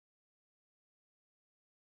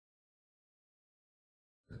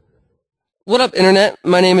What up, Internet?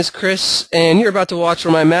 My name is Chris, and you're about to watch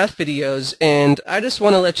one of my math videos, and I just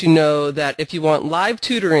want to let you know that if you want live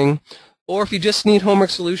tutoring, or if you just need homework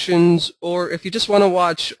solutions, or if you just want to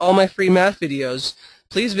watch all my free math videos,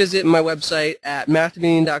 please visit my website at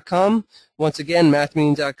mathmeeting.com. Once again,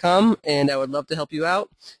 mathmeeting.com, and I would love to help you out.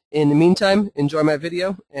 In the meantime, enjoy my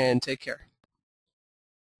video, and take care.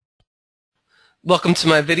 Welcome to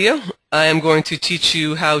my video. I am going to teach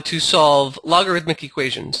you how to solve logarithmic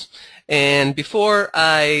equations. And before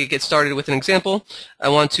I get started with an example, I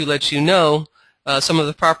want to let you know some of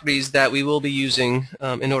the properties that we will be using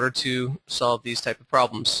in order to solve these type of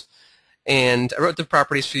problems. And I wrote the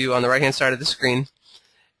properties for you on the right-hand side of the screen.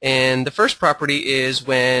 And the first property is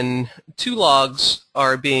when two logs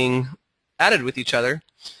are being added with each other,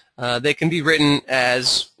 they can be written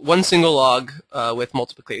as one single log with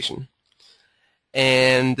multiplication.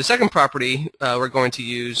 And the second property we're going to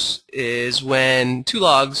use is when two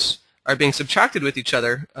logs are being subtracted with each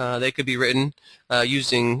other. They could be written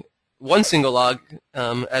using one single log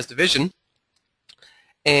as division.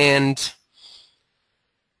 And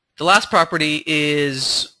the last property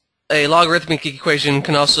is a logarithmic equation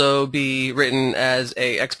can also be written as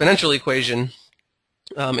an exponential equation,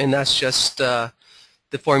 and that's just the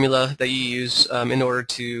formula that you use in order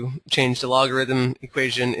to change the logarithm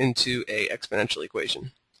equation into an exponential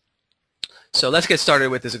equation. So let's get started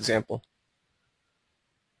with this example.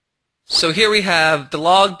 So here we have the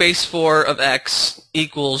log base 4 of x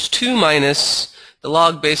equals 2 minus the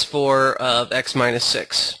log base 4 of x minus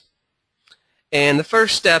 6. And the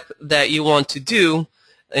first step that you want to do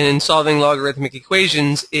in solving logarithmic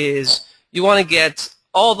equations is you want to get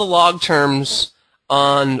all the log terms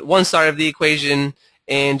on one side of the equation,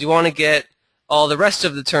 and you want to get all the rest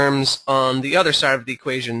of the terms on the other side of the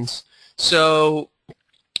equations. So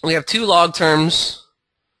we have two log terms,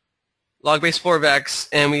 log base 4 of x,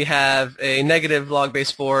 and we have a negative log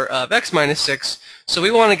base 4 of x minus 6. So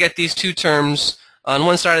we want to get these two terms on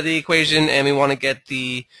one side of the equation, and we want to get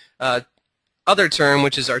the other term,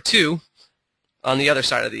 which is our 2, on the other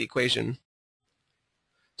side of the equation.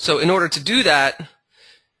 So in order to do that,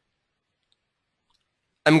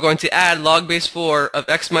 I'm going to add log base 4 of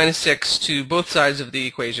x minus 6 to both sides of the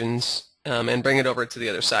equations and bring it over to the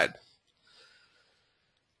other side.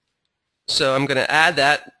 So I'm going to add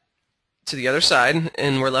that to the other side,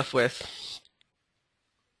 and we're left with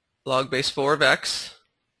log base 4 of x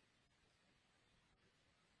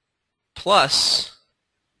plus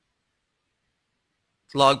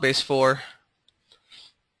log base 4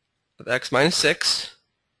 of x minus 6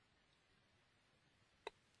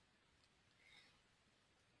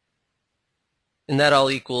 and that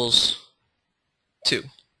all equals 2.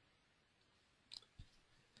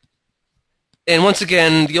 And once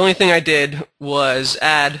again, the only thing I did was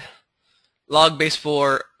add log base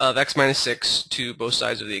 4 of x minus 6 to both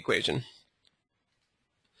sides of the equation.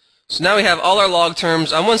 So now we have all our log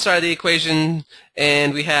terms on one side of the equation,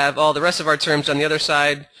 and we have all the rest of our terms on the other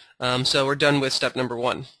side, so we're done with step number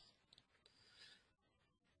 1.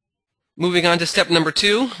 Moving on to step number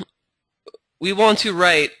 2, we want to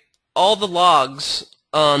write all the logs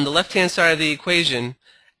on the left-hand side of the equation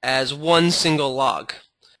as one single log.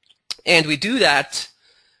 And we do that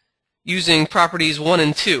using properties 1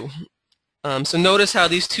 and 2. So notice how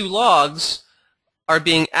these two logs are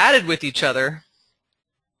being added with each other.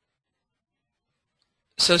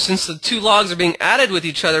 So since the two logs are being added with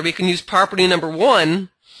each other, we can use property number 1.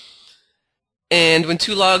 And when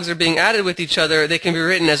two logs are being added with each other, they can be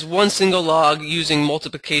written as one single log using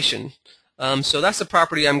multiplication. So that's the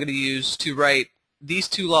property I'm going to use to write these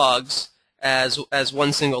two logs as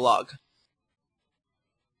one single log.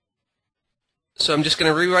 So I'm just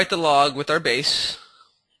going to rewrite the log with our base.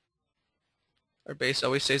 Our base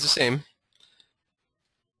always stays the same.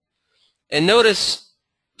 And notice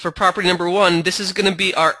for property number 1, this is going to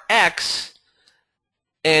be our x,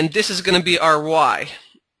 and this is going to be our y.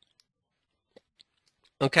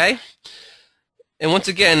 Okay? And once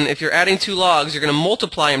again, if you're adding two logs, you're going to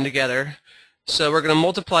multiply them together. So we're going to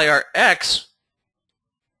multiply our x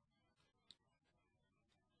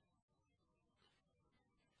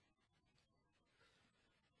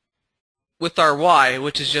with our y,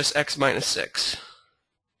 which is just x minus 6.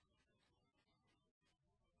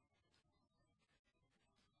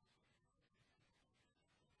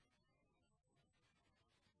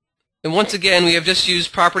 And once again, we have just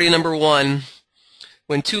used property number 1.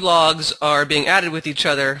 When two logs are being added with each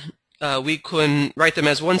other, we can write them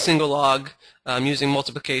as one single log using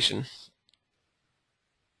multiplication.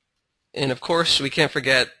 And of course, we can't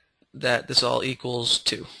forget that this all equals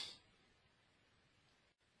 2.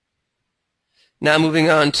 Now moving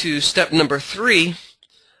on to step number 3,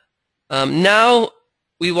 Now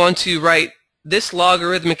we want to write this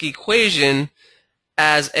logarithmic equation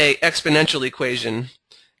as an exponential equation.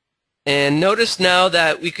 And notice now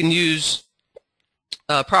that we can use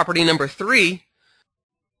property number 3.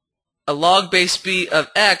 A log base b of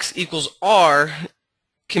x equals r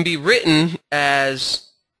can be written as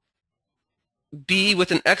b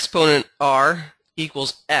with an exponent r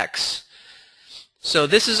equals x. So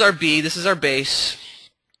this is our b, this is our base.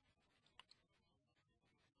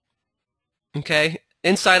 Okay,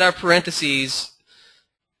 inside our parentheses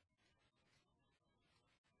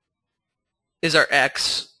is our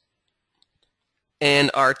x,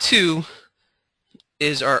 and our 2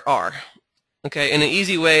 is our r. Okay, and an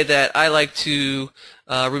easy way that I like to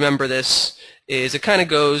remember this is it kind of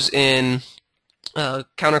goes in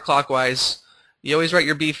counterclockwise. You always write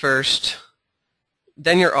your b first,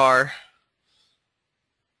 then your r,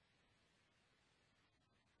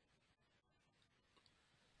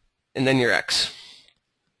 and then your x.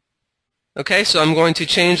 Okay, so I'm going to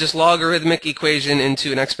change this logarithmic equation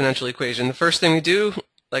into an exponential equation. The first thing we do,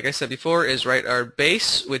 like I said before, is write our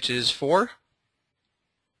base, which is 4.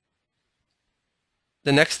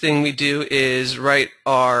 The next thing we do is write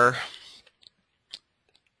our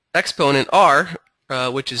exponent r,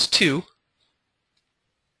 which is 2,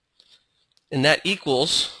 and that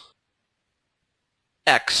equals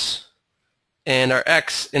x. And our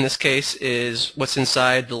x in this case is what's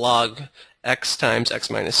inside the log x times x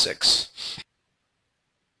minus 6.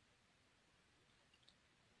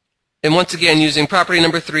 And once again, using property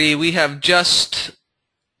number 3, we have just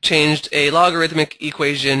changed a logarithmic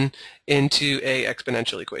equation into an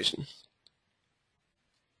exponential equation.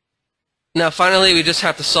 Now finally, we just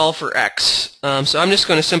have to solve for x. So I'm just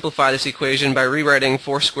going to simplify this equation by rewriting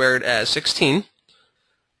 4 squared as 16.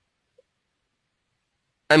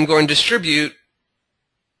 I'm going to distribute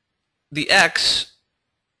the x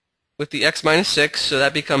with the x minus 6, so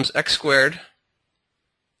that becomes x squared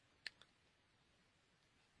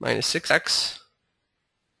minus 6x.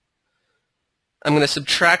 I'm going to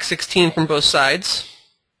subtract 16 from both sides.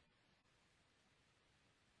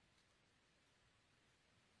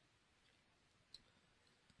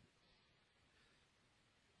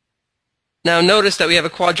 Now notice that we have a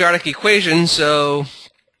quadratic equation, so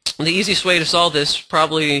the easiest way to solve this,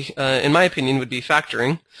 probably in my opinion, would be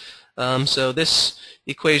factoring. So this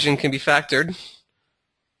equation can be factored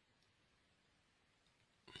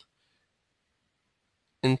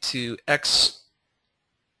into x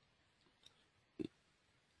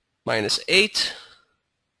minus 8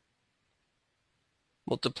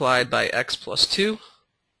 multiplied by x plus 2.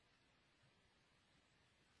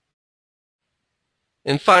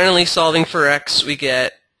 And finally, solving for x, we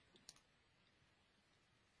get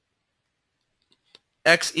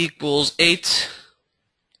x equals 8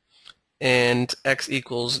 and x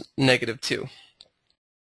equals negative 2.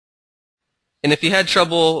 And if you had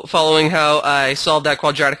trouble following how I solved that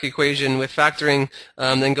quadratic equation with factoring,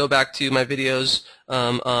 then go back to my videos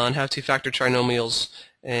on how to factor trinomials,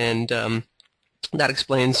 and that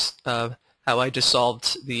explains how I just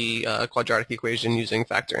solved the quadratic equation using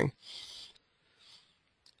factoring.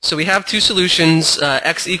 So we have two solutions,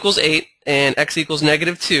 x equals 8 and x equals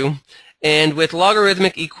negative 2. And with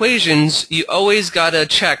logarithmic equations, you always got to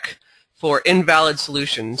check for invalid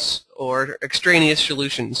solutions or extraneous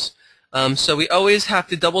solutions. So we always have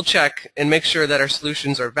to double check and make sure that our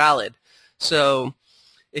solutions are valid. So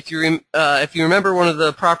if you remember one of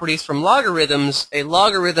the properties from logarithms, a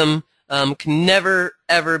logarithm can never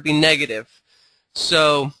ever be negative.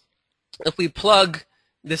 So if we plug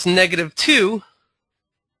this negative 2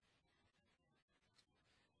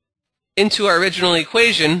 into our original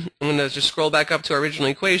equation, I'm going to just scroll back up to our original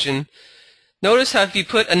equation. Notice how if you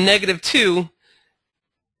put a negative 2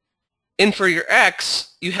 in for your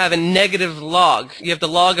x, you have a negative log. You have the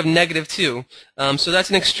log of negative 2. So that's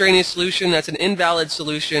an extraneous solution. That's an invalid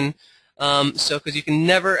solution. Because you can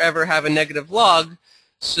never ever have a negative log.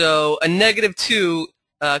 So a negative 2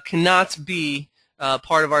 cannot be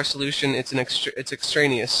part of our solution. It's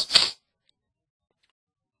extraneous.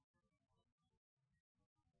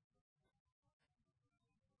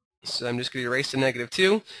 So I'm just going to erase the negative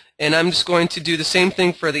 2, and I'm just going to do the same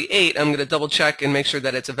thing for the 8. I'm going to double check and make sure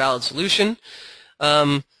that it's a valid solution.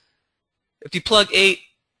 If you plug 8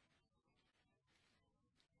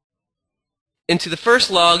 into the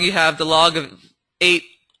first log, you have the log of 8.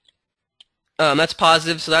 That's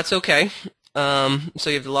positive, so that's okay. So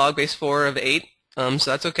you have the log base 4 of 8, so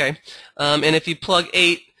that's okay. And if you plug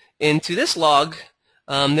 8 into this log,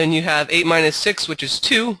 then you have 8 minus 6, which is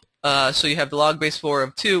 2. So you have the log base 4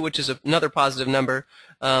 of 2, which is another positive number.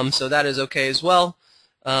 So that is okay as well.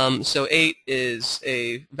 So 8 is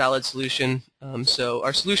a valid solution. So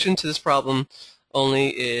our solution to this problem only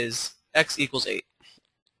is x equals 8.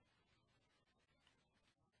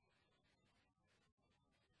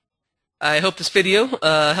 I hope this video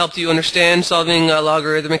helped you understand solving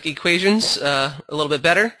logarithmic equations a little bit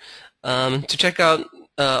better. To check out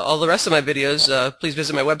all the rest of my videos, please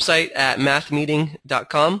visit my website at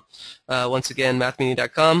mathmeeting.com. Once again,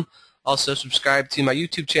 mathmeeting.com. Also, subscribe to my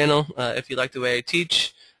YouTube channel if you like the way I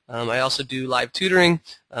teach. I also do live tutoring.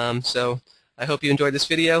 So I hope you enjoyed this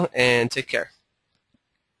video, and take care.